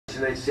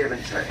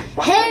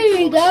1917.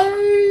 Hey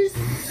guys!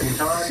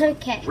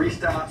 Okay.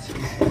 Restarts.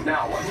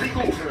 Now, what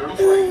legal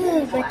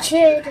term? My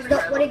chair does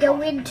not want to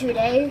go in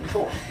today.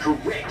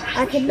 Correct.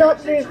 I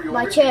cannot move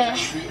my chair.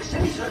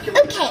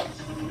 Okay.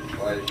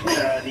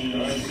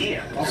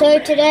 So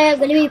today I'm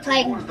going to be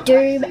playing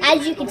Doom,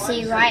 as you can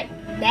see right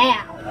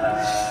now.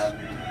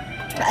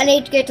 I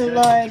need to go to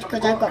load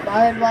because I've got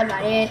my own one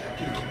right here.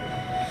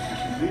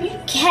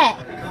 Okay.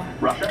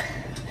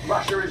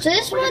 So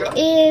this one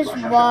is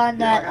one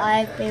that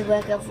I've been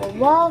working for a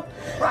while.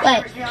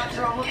 Wait,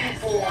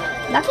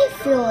 nothing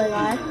feeling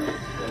like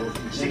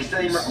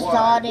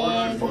starting a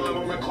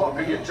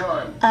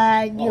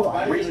new one.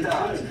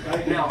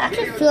 I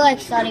actually feel like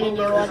starting a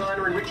new one.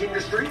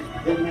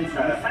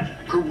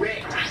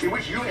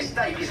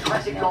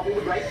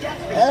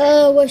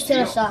 Where should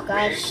I start,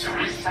 guys?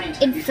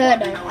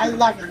 Inferno. I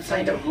love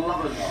Inferno.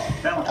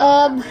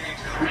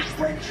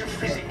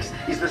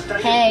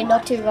 Hey,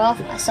 not too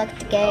rough. I suck at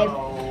the game.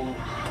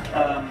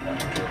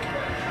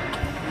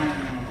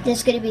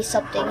 There's gonna be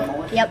something.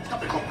 Yep.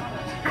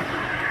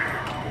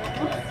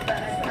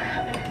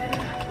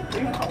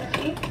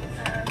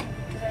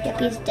 Yep,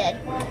 he's dead.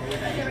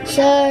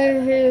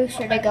 So, who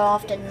should I go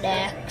after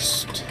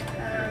next?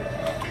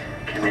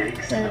 I'm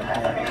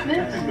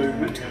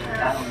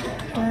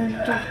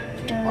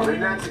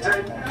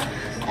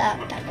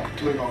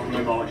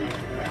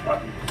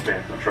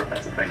sure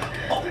that's a thing.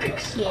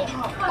 Optics.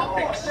 Yeah.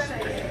 Optics.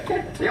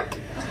 Yep.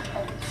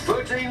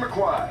 13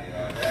 required.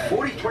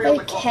 43 on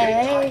the clock.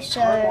 Okay,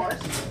 so.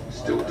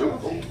 Still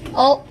doable.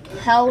 Oh,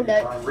 hell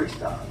no.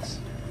 Restarts.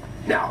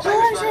 Now, okay,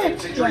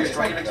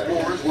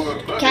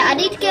 I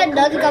need to get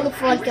another gun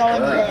before I go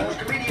in there.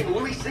 Comedian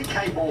Louis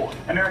C.K. Bourne.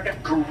 America.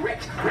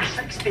 Correct. Which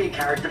Shakespeare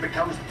character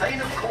becomes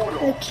Thane of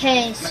Cornwall?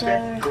 Okay,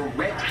 so.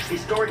 Correct.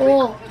 Historically.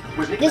 Oh,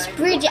 this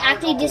bridge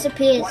actually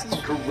disappears.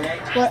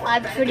 What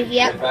I'm pretty.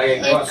 Yep,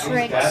 it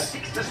shrinks.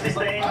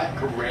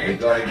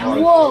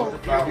 Whoa.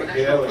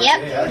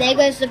 Yep, there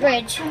goes the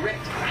bridge.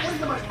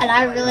 And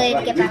I really need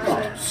to get back to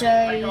it. So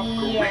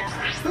yeah.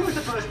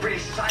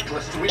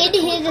 In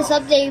here there's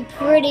something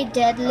pretty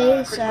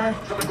deadly. So.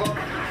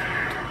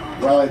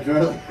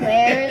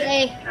 Where is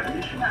he?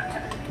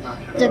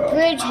 The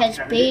bridge has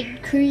been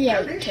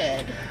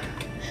created.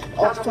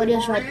 Oh,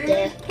 photos right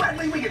there.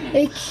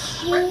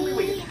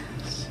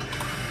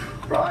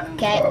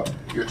 Okay.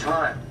 Your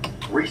time.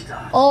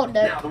 Restart. Oh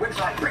no. Now the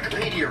website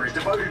Wikipedia is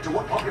devoted to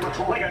what popular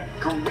topic?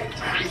 Correct.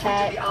 Is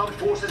the armed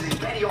forces is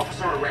petty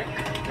officer a rank?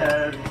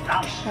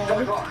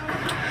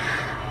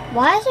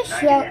 Why is the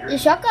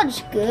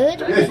shotgun's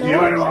good?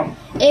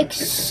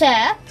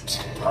 Except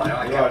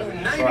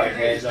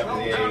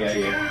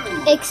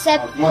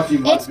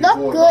it's not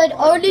good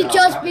only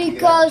just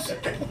because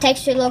it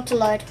takes too long to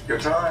load. Your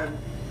time.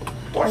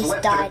 He's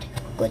died.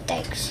 Good,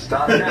 thanks.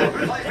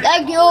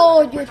 Thank you,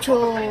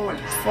 YouTube,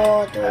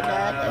 for doing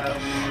that.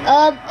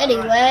 Okay.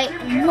 Anyway,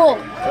 whoa.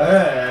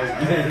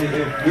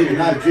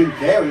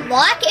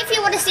 Like if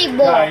you want to see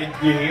more. Well,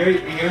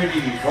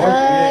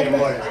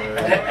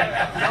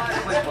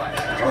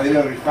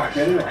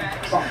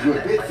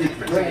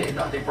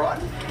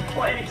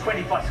 any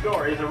 20+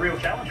 score is a real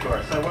challenge for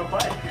us, so well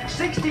played.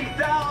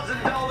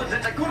 $60,000,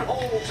 it's a good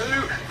haul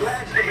too.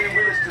 Glad to be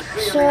with us to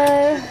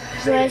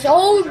see So,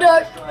 oh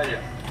no.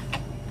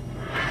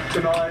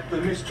 Tonight, the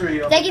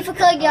mystery of thank you for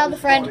killing your other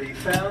friend.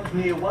 Found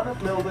near one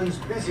of Melbourne's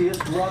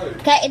busiest roads.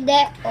 Okay, in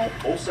there. Oh.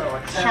 Also, a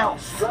town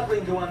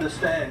struggling to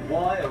understand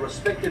why a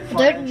respected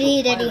don't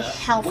need any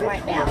help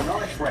right now.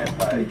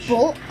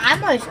 Well,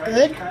 I'm almost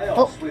good.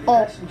 Oh,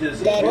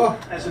 dead.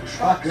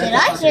 Did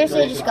I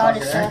seriously just go in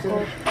a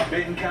circle?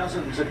 Ben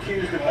Cousins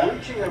accused of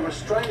breaching a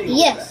restraining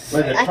yes,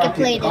 I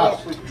completed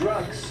it. With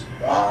drugs.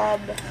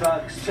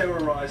 Thugs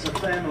terrorise a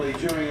family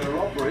during a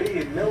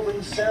robbery in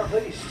Melbourne's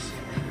southeast.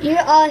 You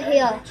are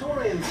here.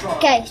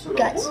 Okay,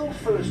 guys.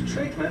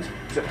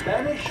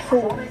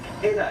 Cool.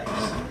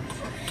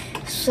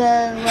 So,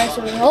 where's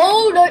the...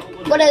 Oh no!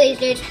 What are these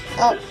dudes?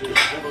 Oh.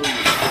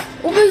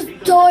 Almost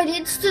died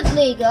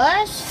instantly,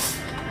 guys.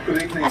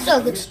 That's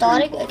not a good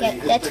starting. Okay,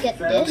 let's get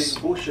this. Is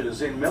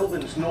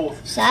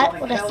that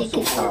what I think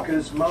it's called?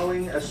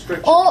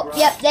 Oh,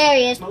 yep, there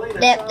he is.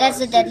 Yep,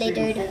 that's a deadly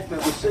dude.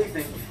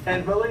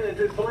 And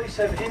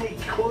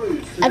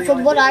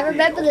from what I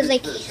remember, there's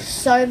like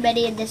so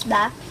many in this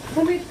map.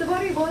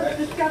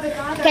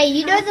 Okay,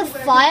 you know the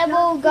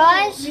fireball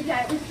guys?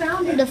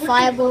 The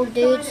fireball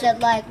dudes that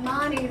like,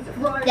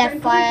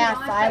 that fire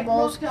out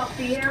fireballs?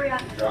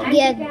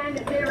 Yeah,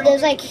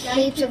 there's like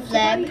heaps of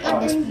them in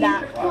this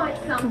map,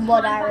 from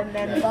what I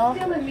remember.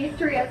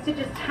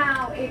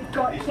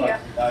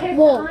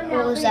 Whoa,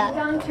 what was that?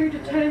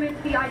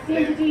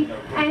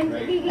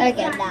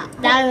 Okay, now,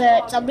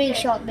 that hurt. Somebody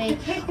shot me.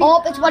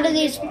 Oh, it's one of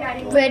these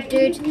red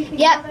dudes.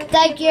 Yep,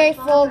 thank you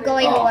for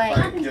going away.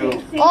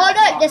 Oh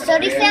no, there's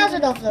there's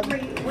 30,000 of them.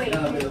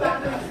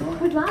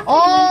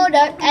 Oh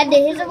no, and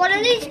here's one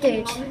of these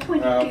dudes.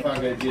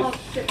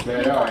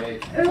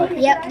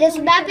 Yep, this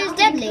map is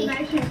deadly.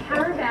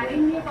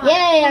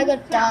 Yay, I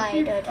got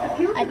died.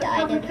 I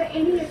died.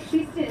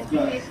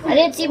 I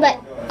didn't see my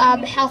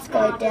health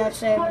going down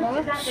so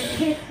much.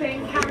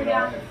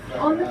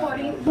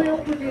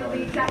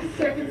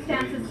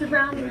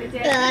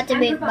 I have to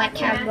move my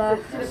camera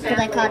because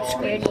I can't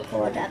screen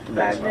record at the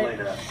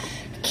moment.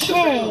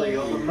 Okay,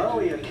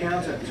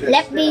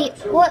 let me,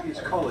 what?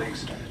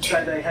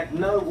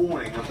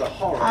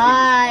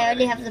 I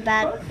only have the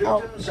bad,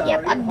 oh,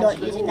 yep, I'm not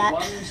using that.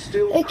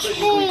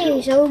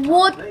 Okay, so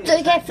what,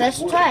 okay,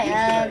 first try,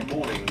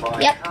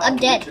 yep, I'm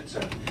dead.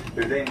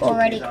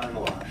 Already, I'm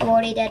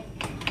already dead.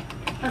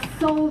 A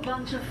sole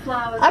bunch of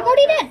flowers. I'm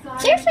already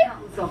dead, seriously?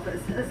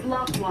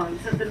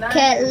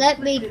 Okay, let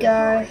me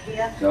go.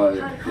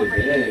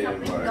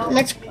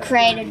 Let's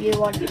create a new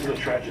one. This is a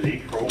tragedy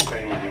for all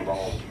families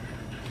involved.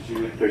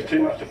 There's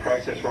too much to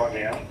process right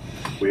now.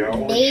 We are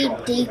all Knee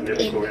shocked deep and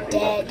never in saw anything like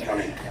dead. this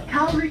coming.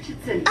 Carl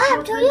Richardson.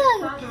 I'm too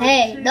young.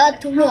 Hey,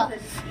 not too young,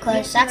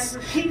 because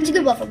it's a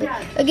good one for me.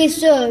 Okay,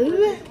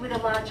 so With a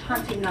large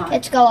hunting knife.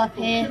 let's go up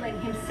here.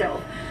 Killing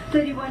himself.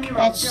 31-year-old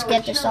Let's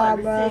get this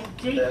armor.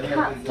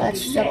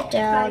 Let's jump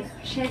down.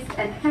 Chest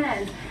and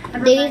hands.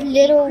 These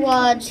little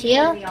ones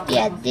here,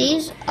 yeah,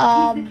 these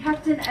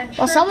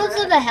well, some of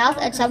them are health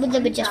and some of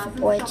them are just for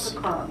points.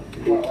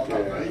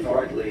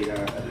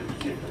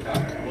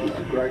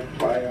 Great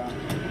player.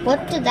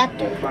 What did that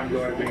do? Fun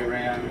guy to be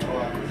around.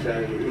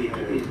 So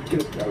he's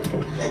just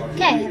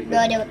Okay, I have no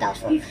idea what that was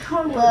for. His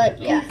colleague, But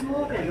yeah. Piers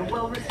Morgan, a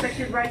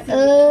well-respected racing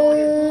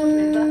Victoria board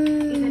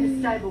member, is in a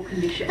stable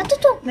condition. I have to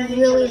talk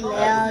really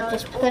loud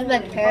just because my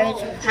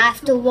parents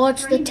have to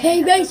watch the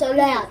TV so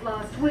loud.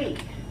 Last week,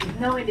 with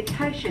no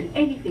indication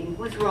anything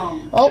was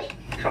wrong. Oh,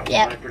 Couple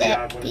yep, of pretty yep,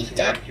 hard ones he's in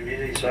our dead.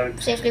 community, so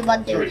Seriously, one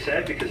it's very dude.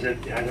 sad because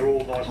they're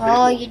all nice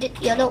Oh, people.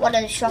 you're not one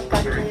of the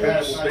shotgun Very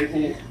dudes. powerful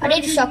people. I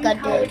need a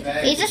shotgun dude.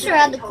 He's just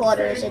around the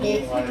corner, isn't he?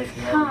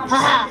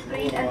 Haha.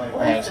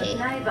 Where is he?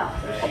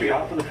 On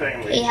behalf of the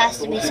family, He has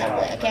to be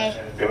somewhere, okay?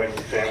 going to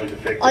the families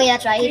affected. Oh yeah,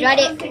 that's right, he's right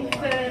here.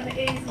 Firm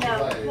is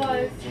now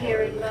closed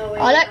here in Moe.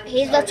 Oh look,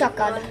 he's not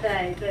shotgun.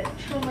 Monday, but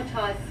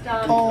traumatised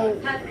staff Oh.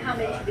 have come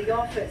into the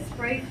office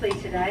briefly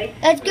today.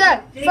 Let's go!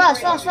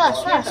 Fast, fast,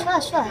 fast, fast, About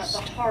fast, fast.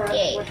 the horror of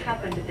Yay. what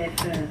happened at their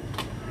firm.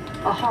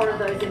 A horror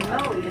those in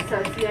Moe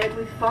associated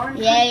with foreign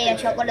Yay, I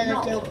countries, shot one of those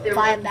not little their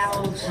fire own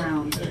barrels.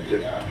 town.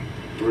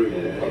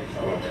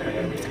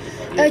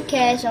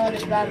 Okay, so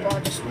this bad boy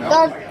just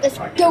go. Let's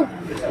go.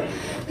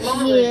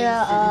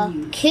 Yeah,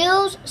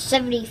 kills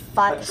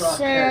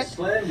 75%.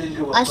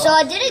 So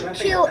I didn't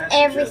kill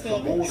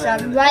everything, so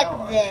I'm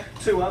right there.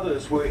 Two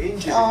others were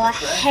injured. Oh, I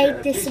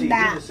hate this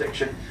map.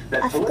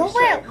 I forgot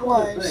where it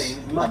was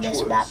on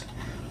this map.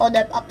 On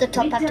the up the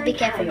top, I have to be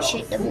careful and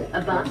shoot them.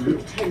 A bus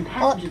with 10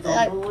 passengers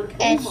on board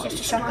it's almost just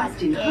a shotgun,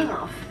 sliced in yeah.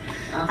 half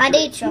I after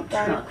need the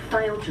shotgun. truck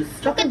failed to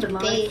stop Shotgun's at the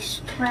lines,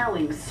 beast.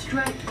 plowing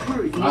straight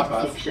through the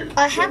intersection.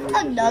 I have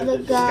another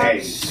gun.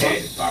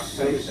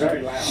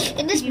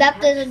 In this map,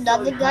 there's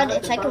another gun.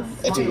 It's like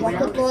it's a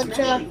rocket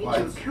launcher.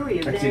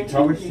 That's in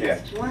Thomas, yeah.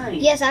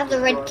 Yes, I have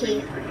the red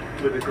key.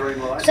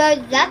 So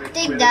that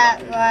thing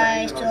that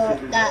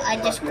I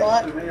just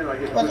got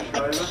was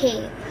a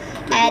key,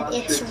 and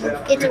it's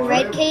a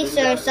red key.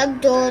 So some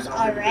doors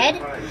are red,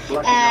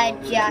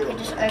 and yeah, I can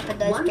just open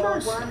those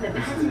doors.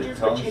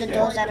 The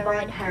doors that are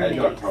red.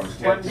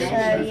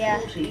 So yeah.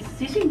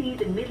 Sitting near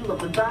the middle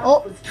of the bus Oh.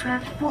 was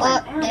trapped for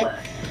an hour.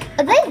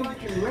 Are they?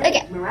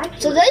 Okay.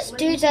 So those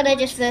dudes that I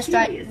just first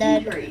tried,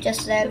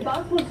 just then,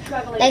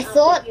 they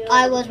thought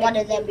I was one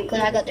of them because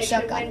I got the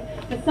shotgun.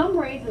 If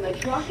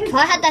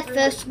I had that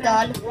first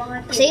gun,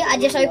 see, I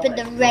just opened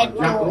the red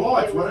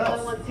door.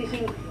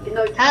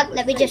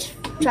 Let me just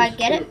try and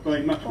get it.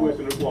 Been much worse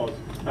than it was.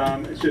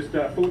 It's just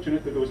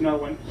fortunate that there was no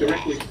one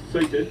directly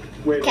seated.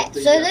 Okay,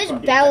 so those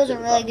barrels are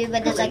really good,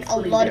 but there's like a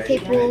lot of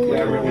people.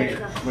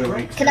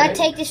 Can I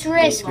take this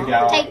risk?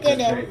 Take it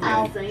in.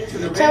 Ow.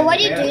 So when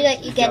you do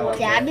that, you get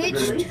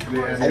damaged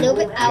a little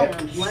bit. Ow.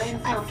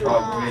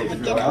 I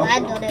get a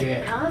land on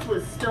it. Cars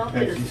were stopped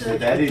at a search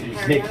was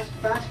carried out,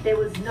 but there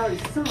was no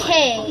sign.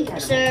 Okay,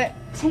 so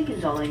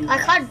Taken on. I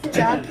can't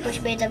jump,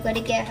 which means I'm going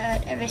to get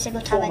hurt every single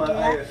time I do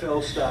Former that.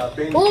 AFL star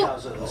Ben Oh,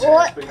 Cousins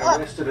what? has been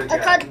arrested I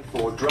again can't-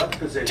 for drug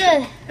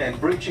possession and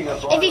breaching a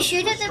If you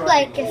shoot at them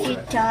like a few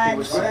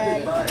times,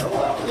 then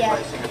yeah.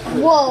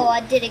 Whoa,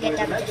 I didn't get The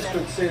damaged.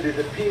 magistrate said it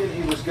appeared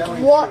he was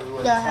going What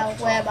through the hell?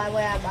 Where am I?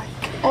 Where am I?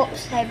 Oh,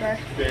 hey bro.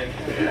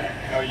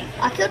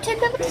 I killed two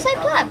people at the same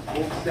time.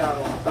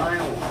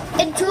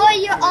 Enjoy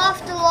your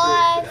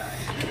afterlife.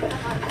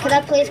 Can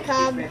I please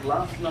come?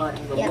 Last night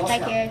in the Yeah,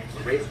 thank lockup,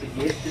 you. arrested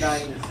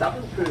yesterday in the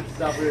southern Perth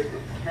suburb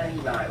of Canning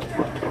Vale.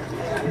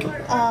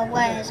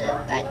 Where is it?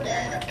 Right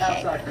there. Okay.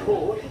 Outside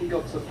court, he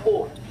got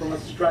support from a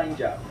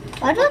stranger.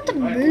 Why do I have to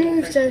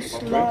move so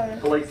slow?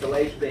 Police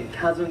allege Ben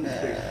Cousins,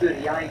 who's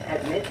 38,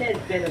 had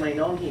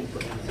methamphetamine on him,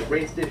 but he was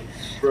arrested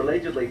for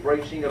allegedly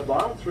breaching a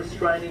violence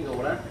restraining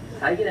order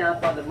taken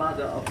out by the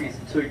mother of his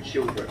 2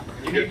 children.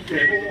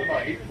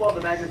 While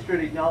the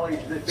magistrate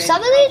acknowledged that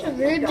Some of these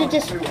rooms are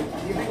just...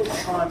 difficult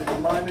time at the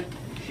moment,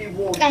 she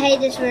warned I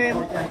hate this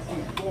room. against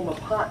his former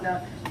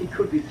partner, he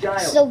could be jailed.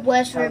 This is the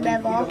worst room He's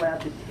ever.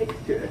 allowed to text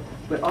her,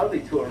 but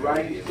only to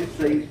arrange to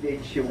see their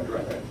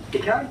children. He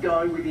can't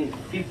go within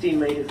 50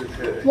 metres of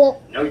her.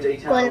 Well, No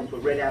details were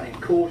read out in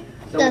court,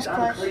 so that's it's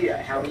close. unclear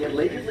how he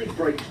allegedly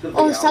breached the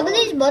Oh, some of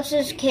these VRO.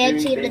 monsters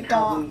can't see in the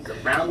dark.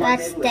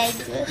 That's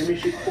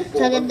dangerous.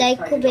 So then they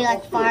could be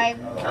like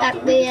firing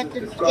at me in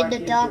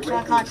the dark, so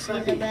I can't see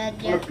them, and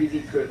yeah.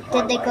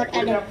 Then they got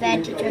an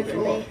advantage over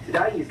me.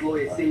 Today his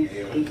lawyer says he's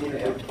in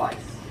a good place.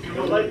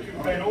 Oh,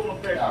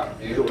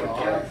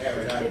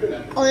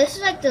 this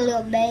is like the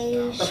little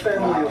maze. A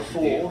family of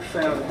 4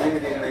 found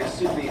dead in their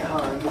Sydney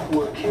home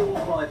were killed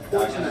by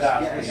poisonous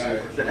gas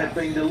that had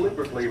been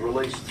deliberately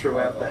released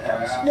throughout the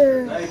house.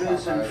 No.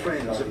 Neighbours and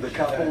friends of the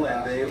couple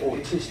and their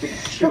autistic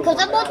children.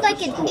 Because I'm on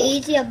like an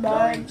easier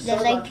mode,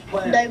 there's like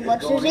no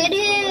monsters in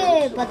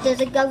here, but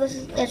there's a guy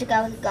with a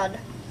gun.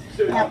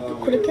 That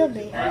could have killed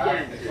me.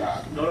 Again,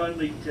 not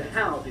only to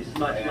how this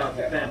much loved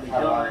family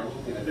died,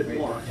 but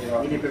why.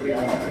 He never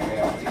really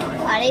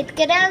I need to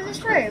get out of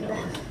this room.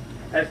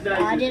 As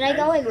Why did I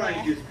go in there?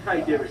 strangers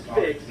paid their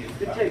respects,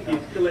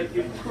 detectives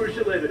collected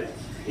crucial evidence,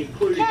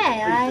 including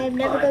Okay, I'm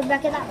never going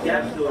back in that room.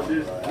 gas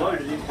cylinders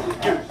loaded into the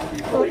juice.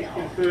 Police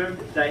confirmed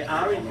they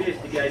are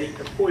investigating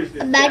a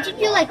poisonous Imagine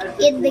gas you're like as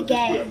in the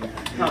reported game.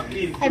 pumped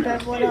in Hey, bro,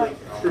 through what the up?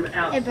 ceiling from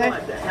outside bro.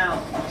 the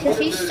house. Because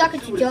you with a suck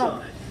at your job.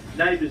 suicide.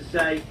 Neighbours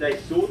say they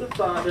saw the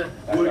father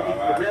working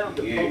around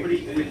the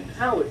property with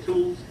power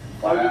tools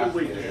over the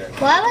weekend.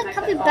 Why am I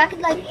coming back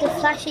in like the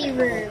flashy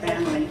room?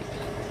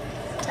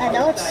 I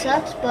know it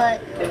sucks,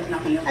 but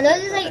I know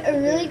there's like a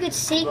really good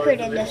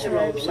secret in this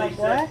room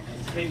somewhere.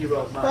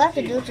 All I have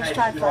to do is just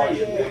try and find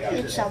it.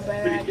 It's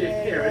somewhere around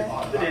here.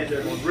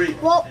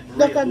 Well,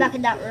 not going back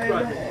in that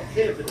room.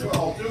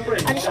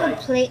 I just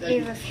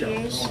completely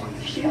refuse.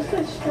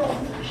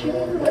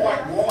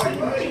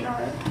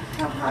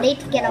 I need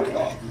to get up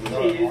there.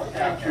 Tears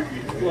and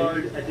tributes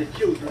flowed at the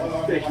children's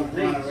special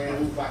needs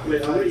school,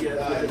 where Maria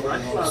was a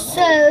much loved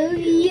So,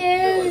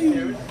 yeah.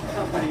 parents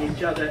accompanying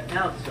each other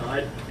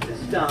outside. The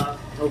staff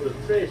held a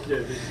prayer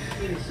service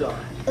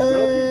inside.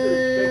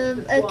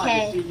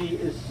 Okay.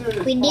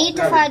 We need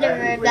to find a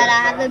room that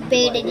I haven't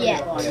been in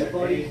yet.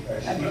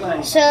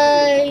 So,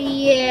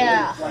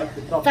 yeah.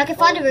 If I can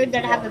find a room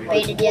that I haven't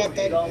been in yet,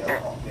 then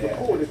yeah,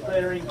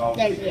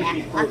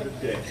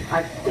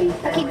 I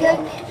can go.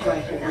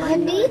 I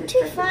need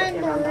to find a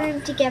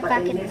room to get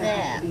back in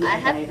there. I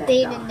haven't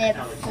been in there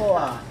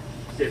before.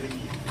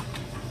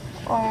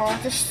 Oh,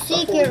 the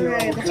secret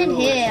room. It's in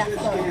here.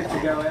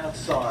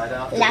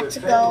 Let's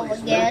go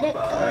and get it.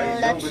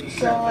 Let's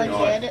go and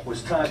get it.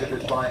 Was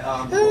targeted by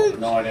armed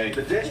robbers.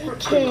 The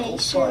desperate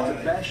criminals tried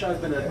to bash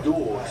open a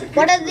door to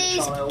What get are the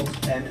these? child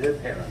and her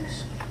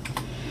parents.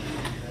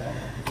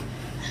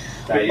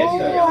 Oh, hang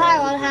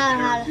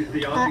on. Is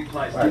the only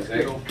place this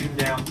girl can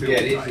now feel Yeah,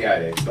 it is safe. the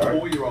 18th, The sorry.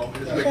 4-year-old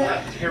has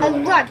been I'm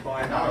terrorised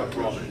by armed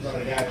robbers.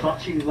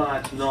 Clutching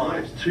large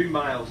knives, 2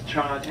 males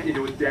charged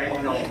into a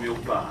Dandenong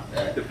milk bar.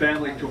 The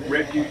family took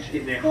refuge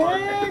in their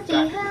home at the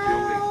back of the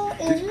building.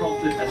 This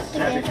prompted a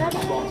savage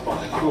response by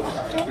the crooks,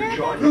 who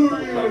tried to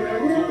force open a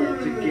door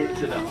to get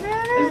to them.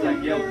 As they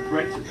yelled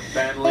threats at the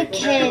family,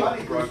 Okay.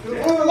 everyone broke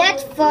down.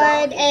 Let's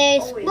find a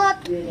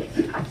spot.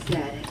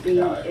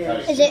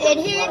 Is it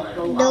in here?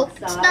 Nope,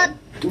 it's not.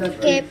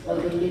 Okay.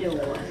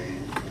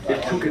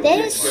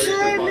 There's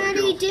so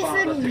many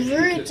different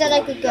routes that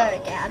I could go.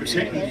 Okay, I'm just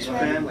gonna go this way.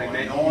 Family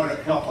men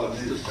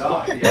to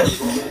stop the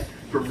robbers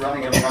from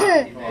running amok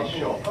in their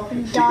shop.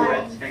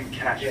 Cigarettes and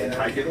cash were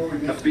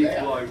taken, a big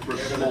blow for a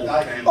small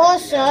family.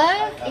 Also,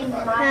 hang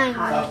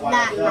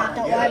on,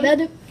 don't worry about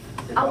it.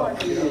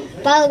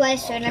 By the way,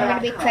 soon I'm going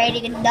to be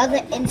creating another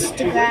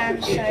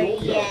Instagram, so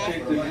yeah,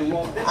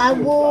 I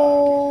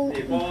will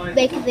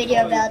make a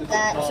video about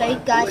that, so you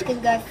guys can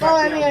go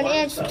follow me on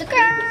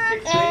Instagram,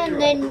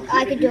 and then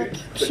I can do a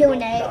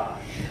Q&A.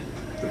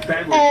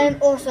 And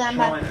also I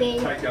might be,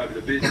 my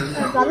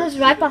brother's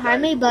right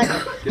behind me, but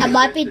I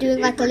might be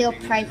doing like a little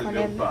prank on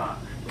him.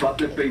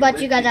 But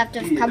you guys have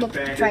to come up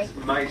with the prank.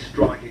 May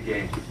strike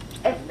again.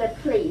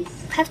 Please.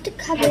 I have to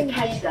come in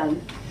here.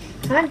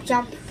 Can I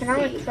jump? Can I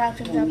like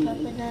crouch and jump up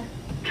in there?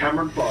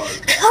 Cameron Bowe.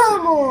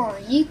 Come on!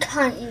 You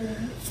can't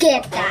even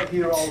get that.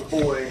 5-year-old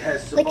boy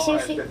has Like, survived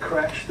seriously? a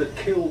crash that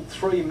killed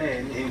 3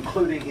 men,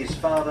 including his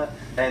father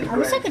and I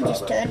wish I grandfather. could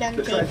just turn on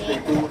The tragedy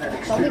TV. brought an Probably get in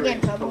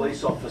experienced trouble.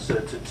 police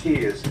officer to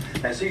tears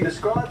as he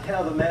described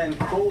how the man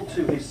crawled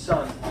to his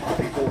son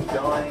before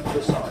dying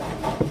beside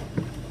him.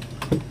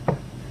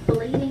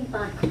 Bleeding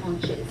but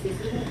conscious. This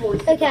little boy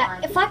Okay,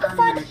 survived if I can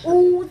find unnatural.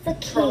 all the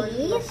Thrown from a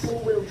keys,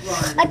 four-wheel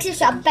drive. like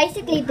seriously, I've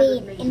basically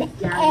been in every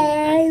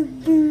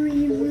Forced to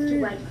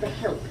room. wait for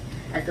help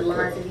as the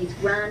lives of his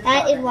grandfather.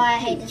 That is why I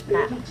hate this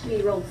map.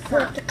 32-year-old Look,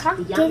 son. I can't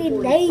the get young in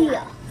boy's there.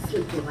 dad,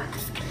 slipped away.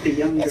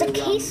 There's a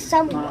key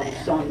somewhere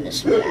on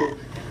this map.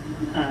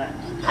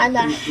 I'm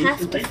gonna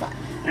have to find.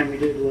 And we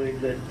do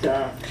believe that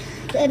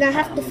And I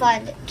have to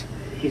find it.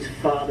 His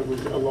father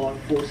was alive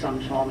for some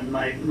time and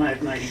may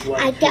have made his way.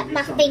 I got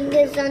my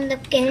fingers on the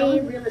Sky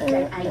game. real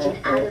estate agent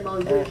Adam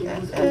O'Riordan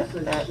was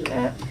also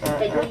killed.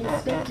 They'd been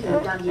inspecting the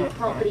Dundee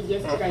property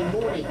yesterday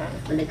morning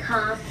when the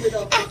car slid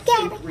off the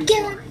steep ridge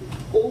line.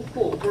 All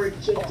four were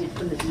ejected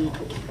from the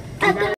vehicle.